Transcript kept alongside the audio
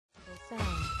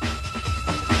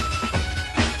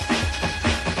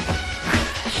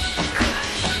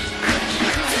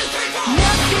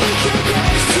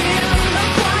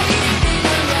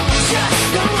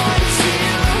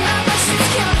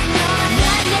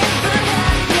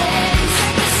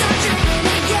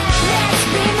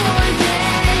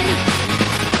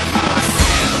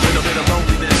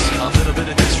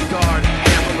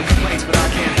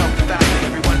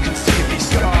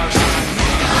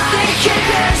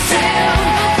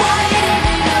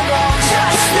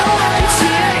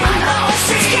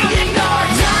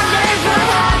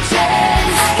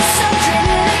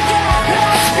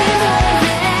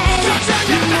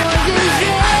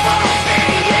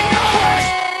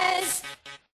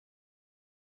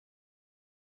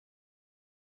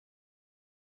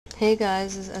Hey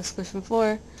guys, this is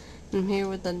Question4, and I'm here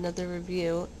with another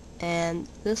review, and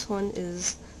this one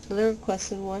is another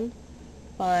requested one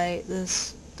by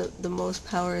the Most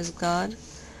Power is God,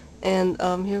 and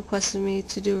he requested me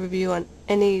to do a review on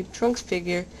any Trunks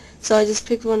figure, so I just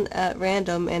picked one at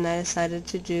random, and I decided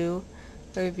to do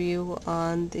a review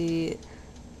on the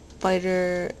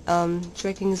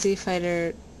Striking Z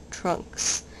Fighter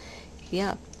Trunks.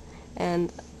 Yeah,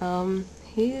 and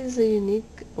he is a unique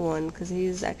one because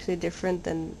he's actually different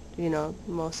than,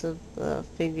 most of the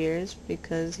figures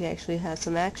because he actually has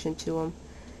some action to him.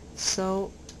 So,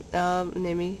 let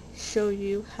me show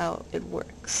you how it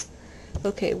works.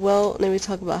 Okay, well, let me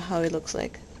talk about how he looks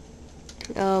like.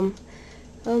 Um,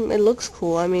 it looks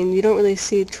cool. I mean, you don't really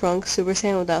see Trunks Super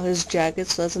Saiyan without his jacket,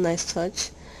 so that's a nice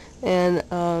touch. And,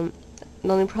 the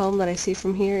only problem that I see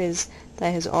from here is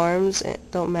that his arms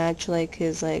don't match, like,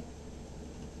 his,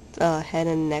 head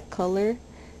and neck color.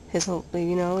 His whole,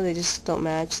 they just don't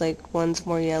match. Like, one's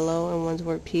more yellow and one's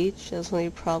more peach. That's the only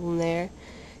problem there.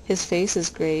 His face is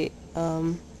great.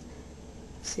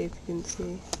 See if you can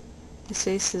see. His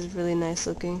face is really nice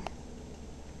looking.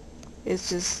 It's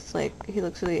just, like, he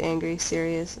looks really angry,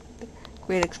 serious.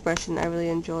 Great expression. I really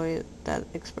enjoy that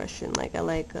expression. Like, I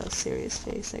like a serious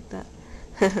face like that.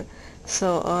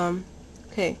 So,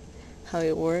 okay. How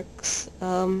it works.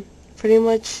 Pretty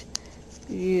much,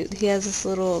 he has this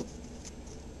little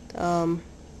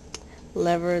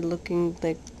lever looking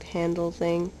like handle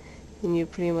thing, and you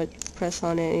pretty much press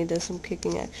on it and he does some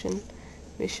kicking action.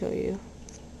 Let me show you.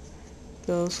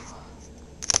 Goes,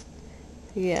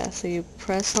 yeah, so you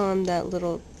press on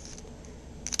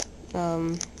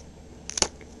um,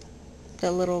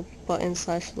 that little button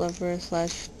slash lever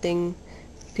slash thing,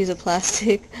 piece of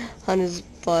plastic on his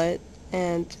butt,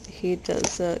 and he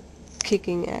does a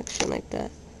kicking action like that.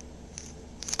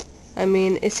 I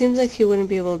mean, it seems like he wouldn't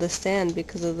be able to stand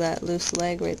because of that loose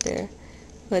leg right there,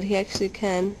 but he actually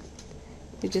can.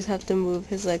 You just have to move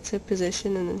his leg to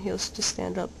position and then he'll just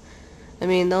stand up. I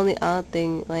mean, the only odd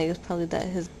thing, like, is probably that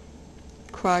his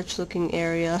crotch looking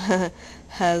area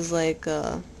has, like,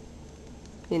 kind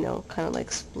of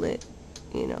like split,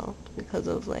 because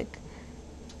of, like,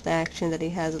 the action that he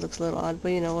has. It looks a little odd,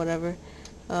 but, whatever.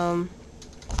 So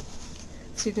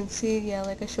you can see, yeah,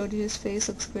 like I showed you, his face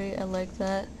looks great. I like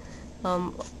that.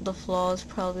 The flaw is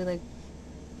probably, like,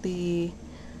 the,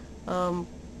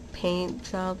 paint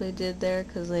job they did there,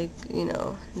 because, like,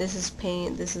 this is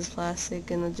paint, this is plastic,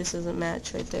 and it just doesn't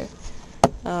match right there.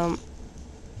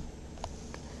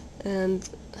 And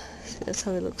that's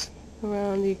how it looks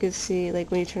around. You can see, like,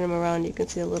 when you turn him around, you can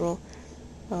see a little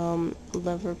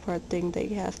lever part thing that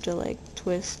you have to, like,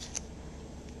 twist.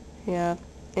 Yeah,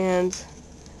 and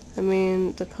I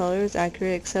mean, the color is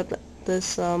accurate, except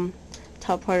this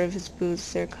top part of his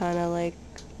boots, they're kind of like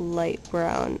light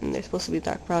brown, and they're supposed to be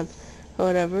dark brown. Or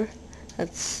whatever,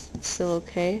 that's still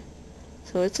okay.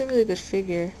 So it's a really good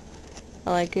figure.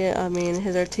 I like it. I mean,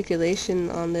 his articulation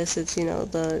on this, it's,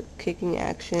 the kicking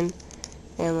action,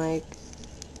 and, like,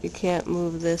 you can't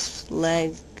move this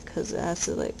leg because it has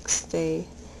to, like, stay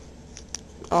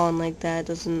on like that. It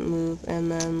doesn't move.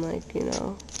 And then, like,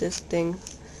 this thing,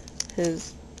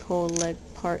 his whole leg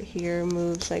part here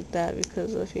moves like that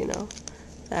because of, the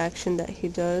action that he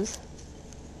does.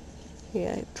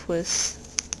 Yeah, it twists.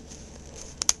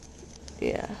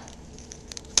 Yeah.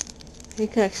 He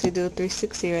can actually do a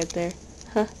 360 right there.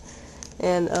 Huh.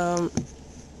 And,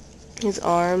 his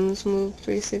arms move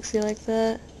 360 like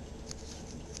that.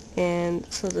 And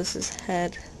so this is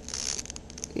head.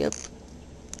 Yep.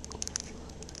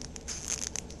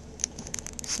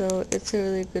 So it's a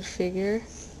really good figure.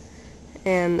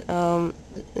 And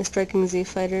the Striking Z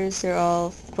Fighters, they're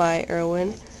all by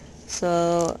Irwin.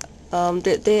 So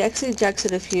they actually jacked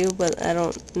a few, but I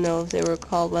don't know if they were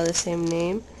called by the same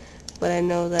name. But I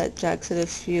know that Jack's did a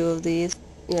few of these.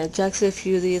 Yeah, Jack's did a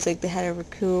few of these. Like, they had a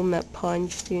raccoon that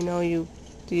punched. You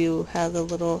have the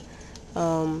little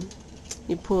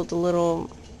you pull the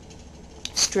little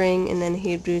string, and then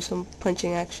he'd do some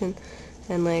punching action.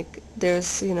 And, like,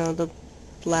 there's, the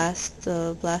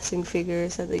blasting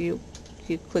figures that you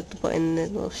click the button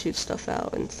and it'll shoot stuff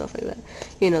out and stuff like that.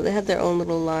 They have their own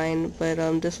little line, but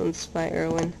this one's by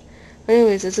Irwin. But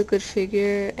anyways, it's a good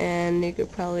figure, and they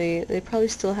probably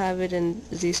still have it in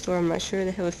Z-Store. I'm not sure.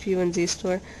 They have a few in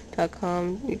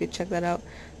ZStore.com. You could check that out.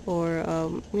 Or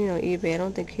eBay. I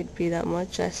don't think it'd be that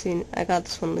much. I got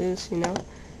this one loose,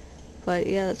 But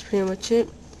yeah, that's pretty much it.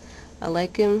 I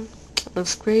like him.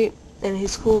 Looks great. And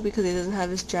he's cool because he doesn't have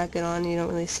his jacket on. You don't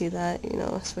really see that,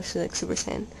 especially like Super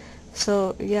Saiyan.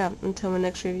 So yeah, until my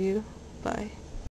next review, bye.